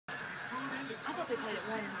I thought they played at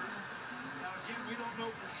 1.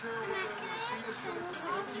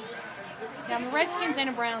 Yeah, I'm a Redskins and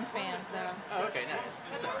a Browns fan, so. Oh, okay, nice.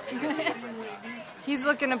 That's alright. He's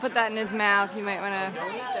looking to put that in his mouth. You might want to.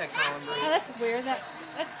 Don't eat that, Colin. Oh, that's weird. That's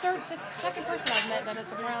the second person I've met that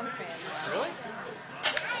is a Browns fan. Really?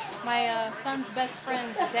 My son's best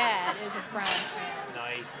friend's dad is a Browns fan.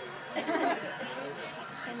 Nice.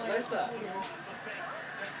 Nice.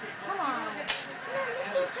 Come on.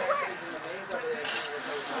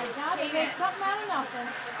 He made something out of nothing. Do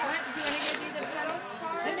you want to go do the pedal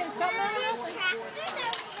part? He made something out of nothing.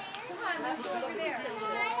 Come on, let's go over there.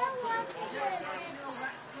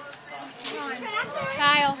 Come on.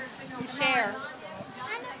 Kyle, you share.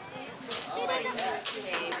 Yeah,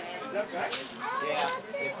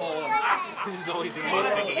 they pull him. This is always the one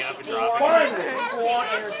picking it up and dropping it. 4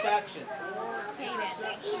 interceptions.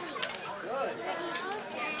 Good.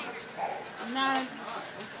 No.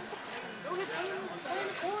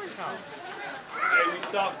 Hey, we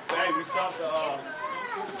stopped the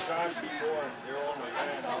trash before. They're on the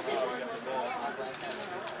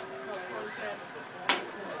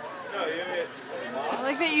I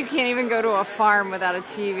like that you can't even go to a farm without a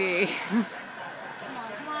TV. Come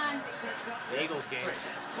on. The Eagles game.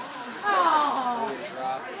 Oh.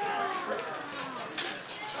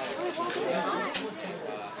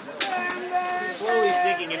 Slowly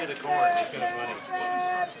sinking into the corn. It's kind of funny.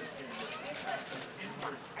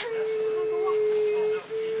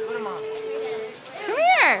 Put him on. Come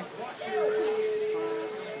here.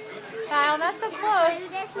 Kyle, not so close. Do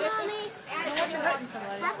this, Mommy. I don't want you hurting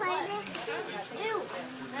somebody. Stop playing this. Ew.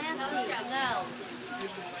 Nasty. No.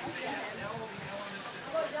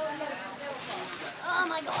 Oh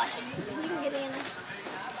my gosh. You can get in.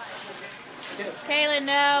 Kaylin,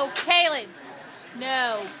 no. Kaylin,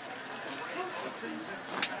 no.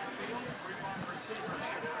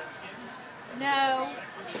 No.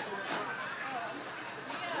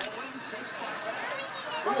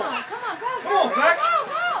 Come on, go, go, go,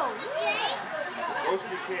 go. Most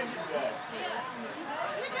we can't do that.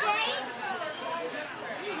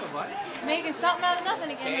 Making something out of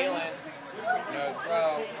nothing again. Colin, no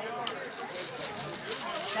throw.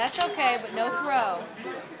 That's okay, but no throw.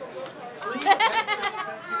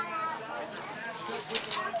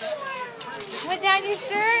 Went down your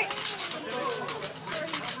shirt?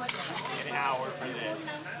 An hour for this.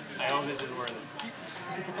 I hope this is worth it.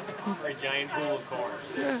 For a giant pool of corn.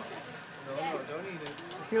 No, don't eat it.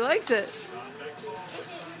 He likes it.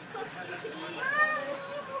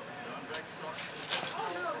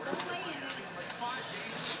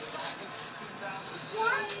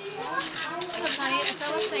 Look, honey, it's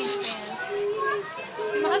still a Saints fan.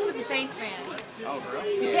 See, my husband's a Saints fan. Oh,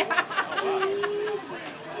 really? Yeah. Oh,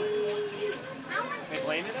 wow. They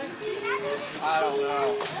playing today? I don't know.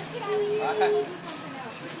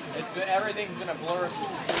 Everything's been a blur since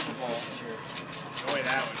the Super Bowl. Boy,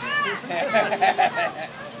 that one.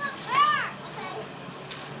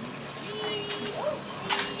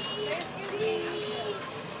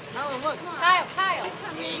 Oh, look. Kyle,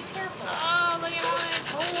 be careful. Oh, look at my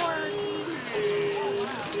corn.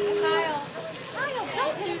 Kyle,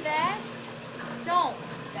 don't do that. Don't.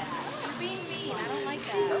 You're being mean. I don't like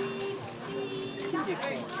that.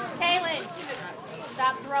 Kaylin,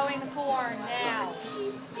 stop throwing the corn now.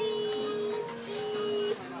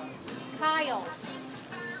 Kyle,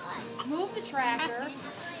 move the tractor.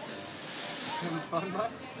 Having fun,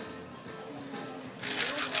 Buck?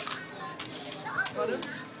 Butter?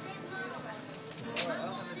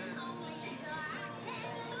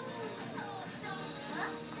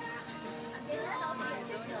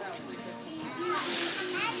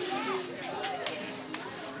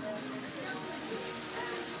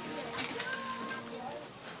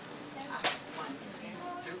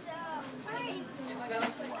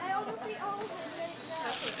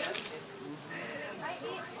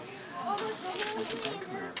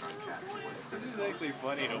 This is actually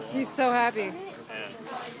funny to watch. He's so happy. Yeah.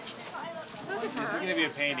 This is going to be a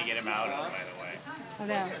pain to get him out of, by the way. I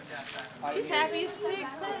know. She's happy. He's big.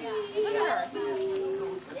 Look at her.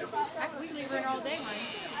 We can leave her in all day, honey.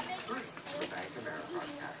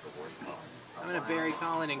 I'm going to bury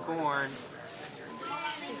Colin in corn.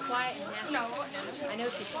 She's quiet and happy. I know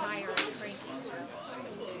she's tired and cranky.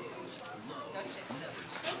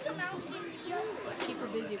 Keep her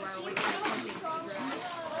busy while we're waiting for something to grow.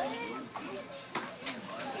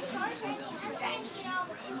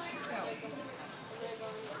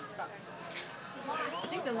 I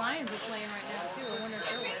think the Lions are playing right now too. I wonder if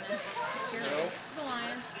they're winning. I'm curious. The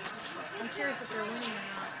Lions. I'm curious if they're winning or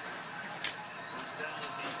not.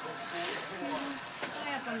 I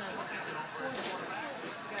have on the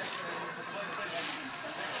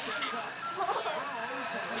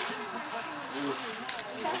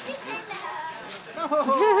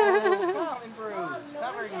Colin Bruce,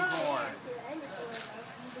 covered in corn.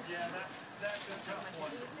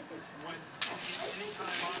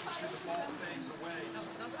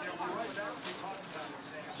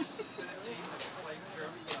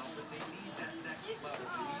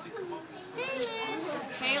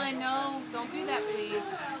 Kaylin, no, don't do that,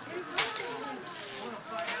 please.